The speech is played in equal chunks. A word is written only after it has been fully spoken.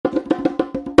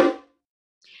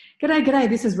G'day, g'day.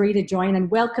 This is Rita Join,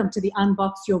 and welcome to the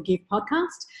Unbox Your Gift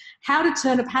podcast, how to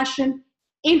turn a passion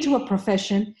into a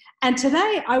profession. And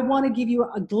today I want to give you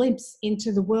a glimpse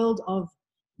into the world of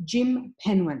Jim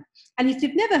Penman. And if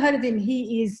you've never heard of him,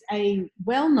 he is a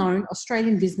well-known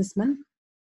Australian businessman.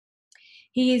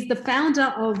 He is the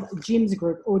founder of Jim's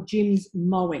Group, or Jim's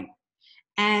Mowing.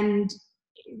 And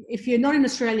if you're not in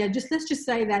Australia, let's just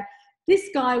say that this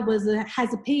guy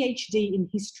has a PhD in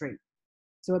history.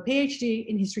 So a PhD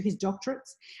in history, his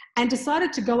doctorates, and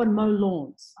decided to go and mow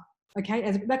lawns. Okay,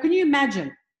 now can you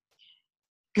imagine?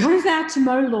 Goes out to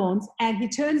mow lawns, and he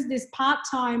turns this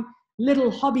part-time little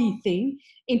hobby thing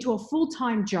into a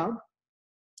full-time job.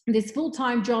 And this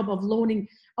full-time job of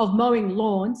mowing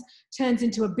lawns turns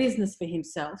into a business for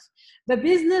himself. The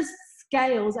business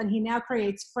scales, and he now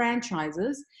creates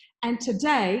franchises. And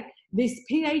today, this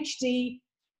PhD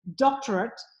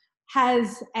doctorate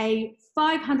has a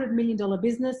 $500 million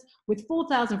business with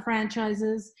 4,000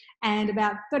 franchises and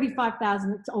about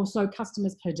 35,000 or so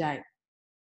customers per day.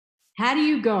 How do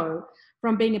you go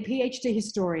from being a PhD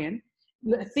historian,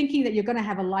 thinking that you're going to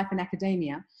have a life in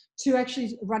academia, to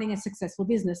actually running a successful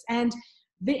business? And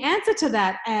the answer to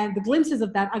that and the glimpses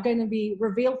of that are going to be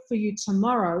revealed for you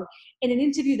tomorrow in an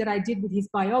interview that I did with his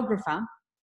biographer.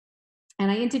 And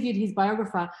I interviewed his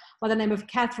biographer by the name of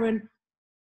Catherine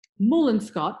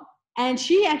Mullen-Scott. And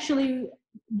she actually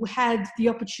had the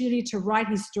opportunity to write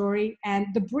his story. And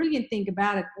the brilliant thing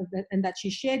about it, and that she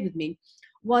shared with me,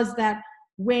 was that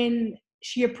when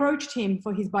she approached him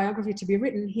for his biography to be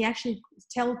written, he actually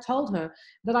told her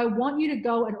that I want you to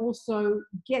go and also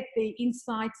get the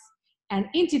insights and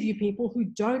interview people who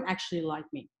don't actually like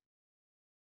me.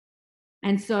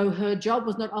 And so her job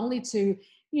was not only to,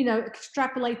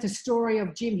 extrapolate the story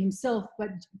of Jim himself, but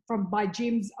by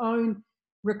Jim's own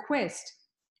request,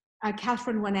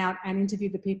 Catherine went out and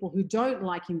interviewed the people who don't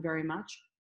like him very much,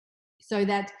 so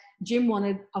that Jim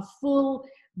wanted a full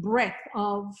breadth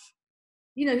of,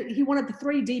 he wanted the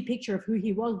 3D picture of who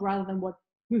he was rather than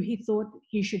who he thought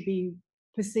he should be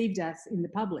perceived as in the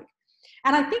public.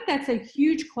 And I think that's a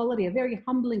huge quality, a very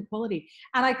humbling quality.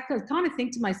 And I kind of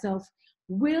think to myself,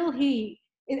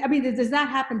 does that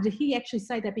happen? Did he actually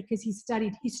say that because he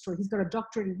studied history? He's got a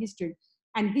doctorate in history,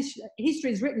 and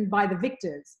history is written by the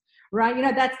victors. Right?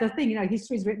 That's the thing,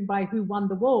 history is written by who won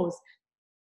the wars.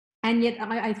 And yet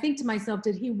I think to myself,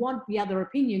 did he want the other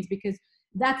opinions? Because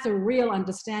that's a real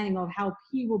understanding of how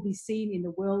he will be seen in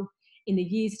the world in the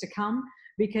years to come,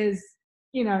 because,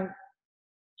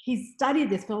 he's studied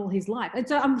this for all his life. And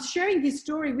so I'm sharing his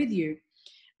story with you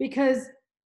because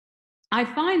I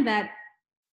find that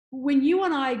when you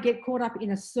and I get caught up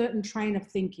in a certain train of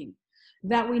thinking,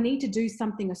 that we need to do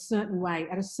something a certain way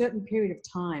at a certain period of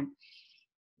time,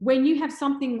 when you have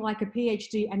something like a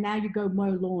PhD and now you go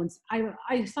mow lawns,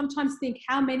 I sometimes think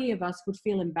how many of us would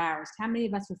feel embarrassed? How many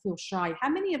of us would feel shy? How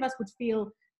many of us would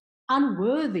feel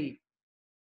unworthy?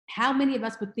 How many of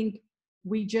us would think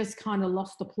we just kind of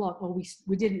lost the plot, or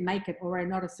we didn't make it, or are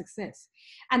not a success?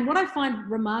 And what I find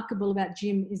remarkable about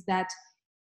Jim is that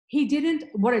he didn't,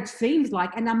 what it seems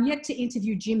like, and I'm yet to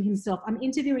interview Jim himself. I'm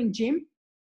interviewing Jim,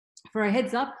 for a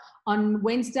heads up, on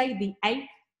Wednesday, the 8th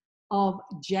of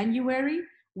January.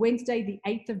 Wednesday, the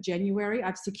 8th of January,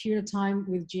 I've secured a time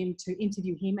with Jim to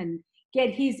interview him and get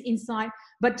his insight.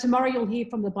 But tomorrow you'll hear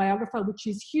from the biographer, which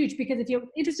is huge, because if you're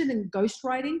interested in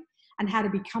ghostwriting and how to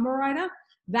become a writer,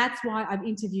 that's why I've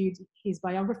interviewed his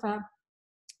biographer.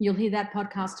 You'll hear that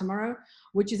podcast tomorrow,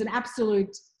 which is an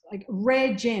absolute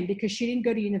rare gem, because she didn't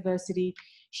go to university.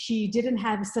 She didn't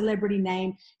have a celebrity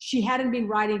name. She hadn't been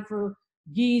writing for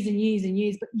years and years and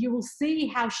years, but you will see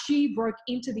how she broke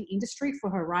into the industry for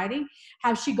her writing,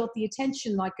 how she got the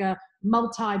attention like a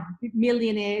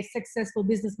multi-millionaire successful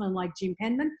businessman like Jim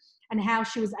Penman, and how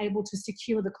she was able to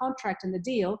secure the contract and the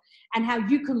deal, and how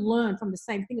you can learn from the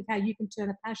same thing of how you can turn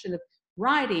a passion of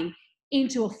writing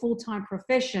into a full-time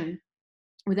profession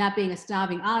without being a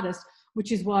starving artist,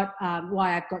 which is why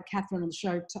I've got Catherine on the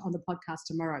show on the podcast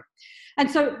tomorrow. And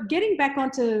so getting back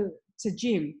onto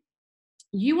Jim,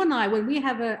 you and I, when we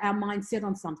have our mind set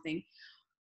on something,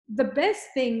 the best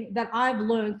thing that I've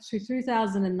learned through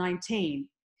 2019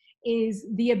 is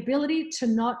the ability to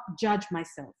not judge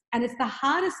myself. And it's the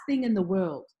hardest thing in the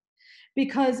world,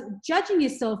 because judging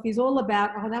yourself is all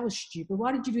about, oh, that was stupid.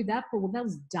 Why did you do that for? Well, that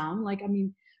was dumb.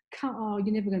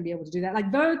 You're never going to be able to do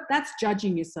that. That's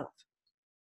judging yourself.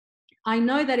 I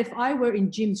know that if I were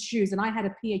in Jim's shoes and I had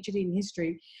a PhD in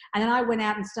history and then I went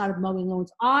out and started mowing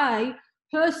lawns, I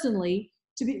personally,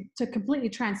 to completely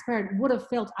transparent, would have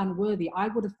felt unworthy. I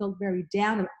would have felt very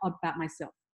down about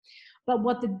myself. But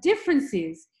what the difference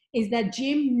is is that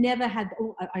Jim never had,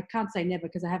 oh, I can't say never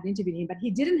because I haven't interviewed him, but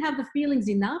he didn't have the feelings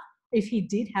enough, if he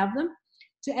did have them,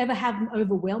 to ever have them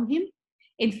overwhelm him.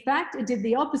 In fact, it did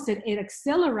the opposite. It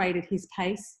accelerated his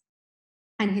pace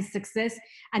and his success,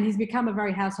 and he's become a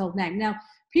very household name. Now,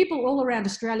 people all around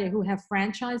Australia who have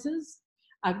franchises,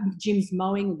 Jim's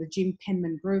Mowing, the Jim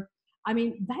Penman Group, I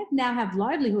mean, they now have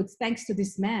livelihoods thanks to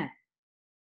this man.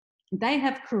 They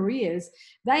have careers,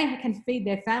 they can feed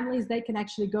their families, they can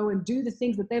actually go and do the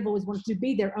things that they've always wanted to,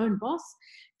 be their own boss,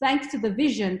 thanks to the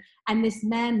vision and this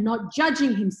man not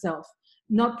judging himself,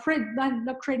 not creating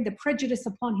the prejudice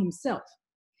upon himself.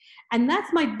 And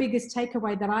that's my biggest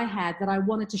takeaway that I had that I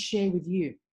wanted to share with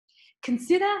you.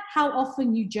 Consider how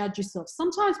often you judge yourself.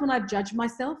 Sometimes when I've judged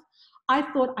myself, I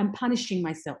thought I'm punishing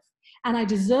myself and I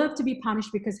deserve to be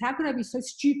punished because how could I be so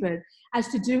stupid as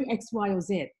to do X, Y, or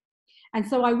Z? And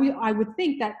so I would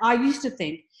think that, I used to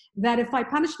think that if I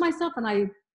punished myself and I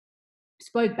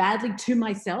spoke badly to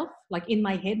myself, like in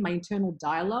my head, my internal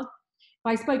dialogue, if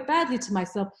I spoke badly to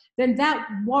myself, then that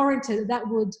warranted, that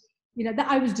would, that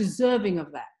I was deserving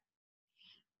of that.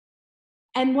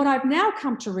 And what I've now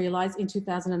come to realize in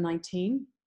 2019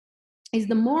 is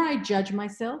the more I judge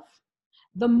myself,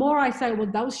 the more I say,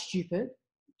 well, that was stupid.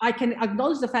 I can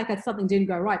acknowledge the fact that something didn't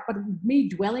go right, but me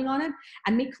dwelling on it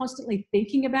and me constantly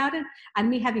thinking about it and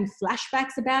me having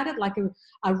flashbacks about it, like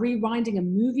a rewinding a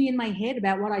movie in my head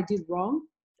about what I did wrong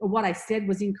or what I said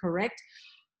was incorrect,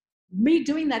 me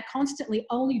doing that constantly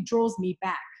only draws me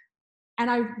back. And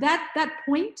that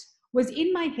point was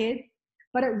in my head,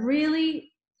 but it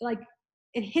really,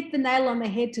 it hit the nail on the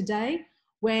head today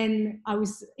when I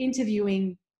was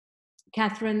interviewing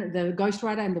Catherine, the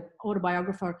ghostwriter and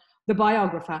the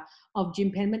biographer of Jim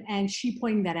Penman, and she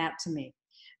pointed that out to me.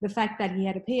 The fact that he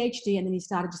had a PhD and then he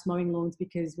started just mowing lawns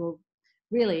because, well,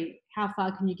 really, how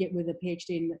far can you get with a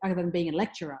PhD other than being a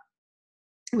lecturer?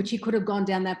 Which he could have gone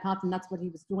down that path, and that's what he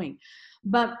was doing.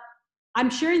 But I'm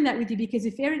sharing that with you because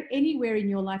if you're anywhere in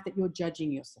your life that you're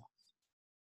judging yourself,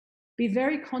 be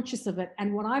very conscious of it.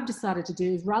 And what I've decided to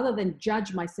do is, rather than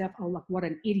judge myself, oh, look, what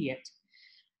an idiot,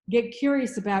 get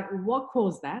curious about what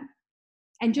caused that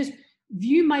and just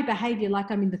view my behavior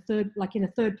like I'm in a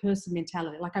third person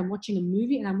mentality, like I'm watching a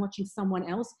movie and I'm watching someone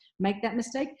else make that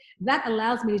mistake. That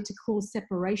allows me to cause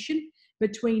separation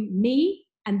between me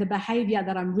and the behavior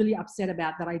that I'm really upset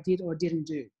about that I did or didn't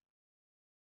do,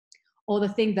 or the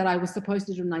thing that I was supposed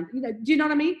to do. Do you know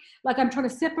what I mean? Like I'm trying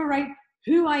to separate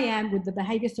who I am with the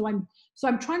behavior. So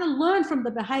I'm trying to learn from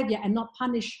the behavior and not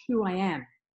punish who I am.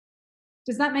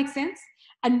 Does that make sense?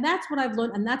 And that's what I've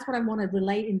learned, and that's what I want to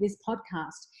relay in this podcast,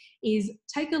 is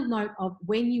take a note of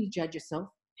when you judge yourself,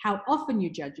 how often you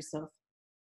judge yourself,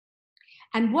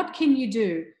 and what can you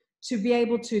do to be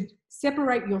able to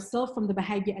separate yourself from the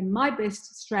behavior. And my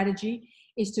best strategy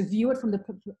is to view it from the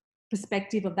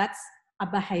perspective of that's a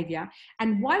behavior.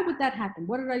 And why would that happen?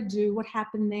 What did I do? What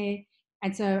happened there?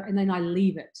 And then I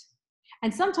leave it.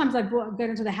 And sometimes I get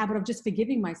into the habit of just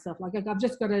forgiving myself. Like I've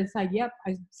just got to say, yep,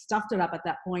 I stuffed it up at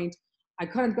that point. I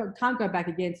can't go back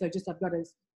again. So I've got to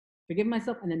forgive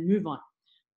myself and then move on.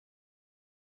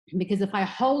 Because if I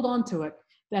hold on to it,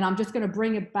 then I'm just going to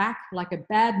bring it back like a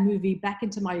bad movie back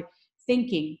into my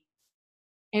thinking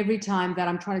every time that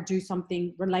I'm trying to do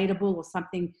something relatable or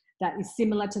something that is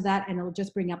similar to that. And it'll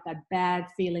just bring up that bad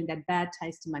feeling, that bad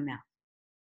taste in my mouth.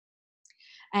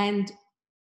 And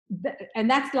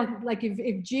that's like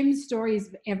if Jim's story is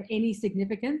of any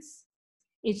significance,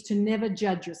 it's to never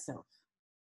judge yourself.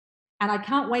 And I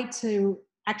can't wait to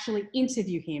actually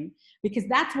interview him because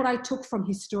that's what I took from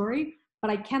his story, but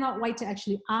I cannot wait to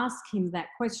actually ask him that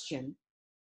question.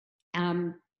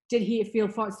 Did he feel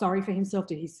sorry for himself?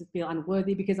 Did he feel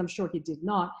unworthy? Because I'm sure he did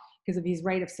not because of his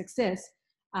rate of success.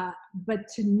 But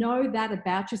to know that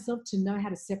about yourself, to know how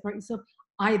to separate yourself,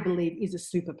 I believe is a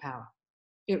superpower.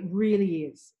 It really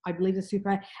is. I believe it's super.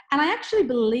 And I actually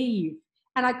believe,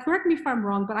 and correct me if I'm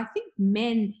wrong, but I think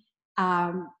men,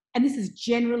 and this is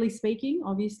generally speaking,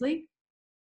 obviously,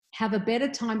 have a better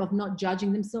time of not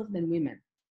judging themselves than women.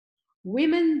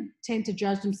 Women tend to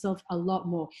judge themselves a lot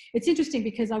more. It's interesting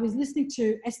because I was listening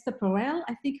to Esther Perel,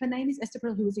 I think her name is Esther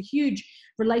Perel, who was a huge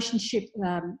relationship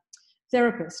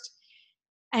therapist.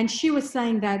 And she was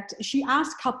saying that she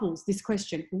asked couples this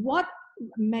question: what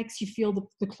makes you feel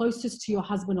the closest to your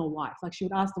husband or wife? Like she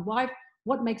would ask the wife,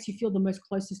 what makes you feel the most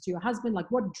closest to your husband? Like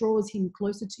what draws him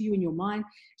closer to you in your mind?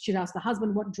 She'd ask the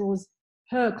husband, what draws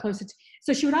her closer to.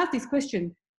 So she would ask this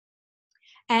question.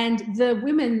 And the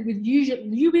women would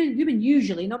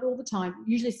usually, not all the time,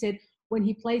 usually said, when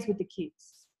he plays with the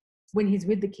kids, when he's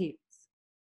with the kids,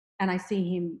 and I see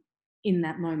him in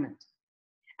that moment.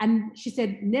 And she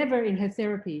said, never in her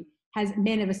therapy has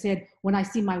men ever said, when I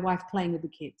see my wife playing with the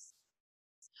kids?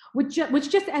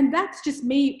 And that's just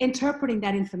me interpreting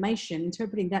that information,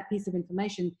 interpreting that piece of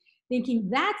information, thinking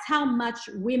that's how much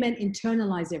women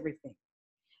internalize everything.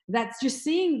 That's just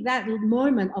seeing that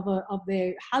moment of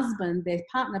their husband, their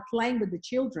partner playing with the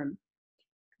children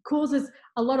causes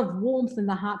a lot of warmth in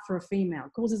the heart for a female,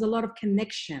 causes a lot of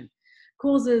connection,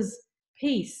 causes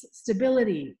peace,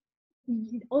 stability,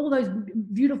 all those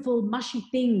beautiful, mushy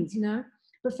things, you know.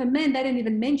 But for men, they don't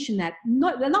even mention that.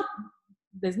 No, they're not.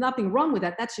 There's nothing wrong with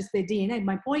that. That's just their DNA.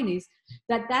 My point is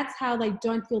that that's how they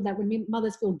don't feel that when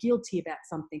mothers feel guilty about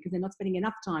something because they're not spending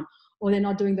enough time or they're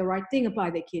not doing the right thing by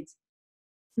their kids.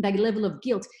 That level of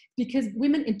guilt, because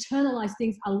women internalize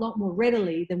things a lot more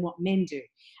readily than what men do.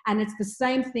 And it's the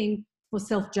same thing for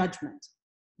self-judgment,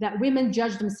 that women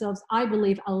judge themselves, I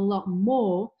believe, a lot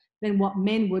more than what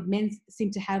men would. Men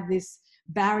seem to have this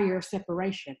barrier of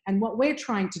separation. And what we're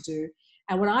trying to do,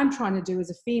 and what I'm trying to do as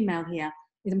a female here,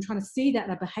 is I'm trying to see that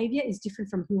my behavior is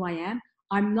different from who I am.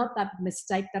 I'm not that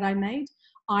mistake that I made.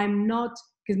 I'm not,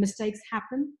 because mistakes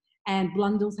happen and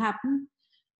blunders happen.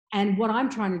 And what I'm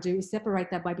trying to do is separate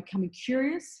that by becoming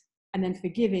curious and then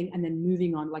forgiving and then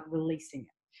moving on, like releasing it.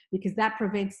 Because that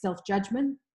prevents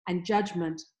self-judgment, and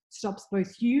judgment stops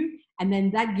both you, and then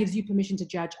that gives you permission to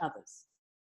judge others.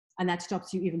 And that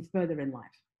stops you even further in life.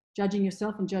 Judging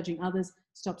yourself and judging others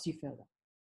stops you further.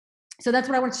 So that's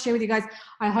what I want to share with you guys.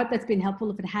 I hope that's been helpful.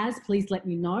 If it has, please let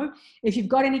me know. If you've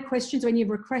got any questions or any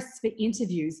requests for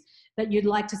interviews that you'd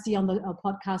like to see on the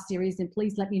podcast series, then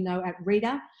please let me know at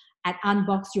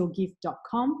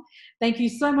Rita@unboxyourgift.com. Thank you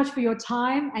so much for your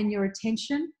time and your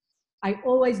attention. I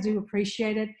always do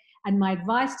appreciate it. And my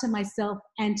advice to myself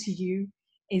and to you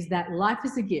is that life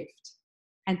is a gift,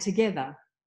 and together,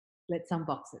 let's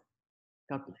unbox it.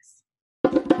 God bless.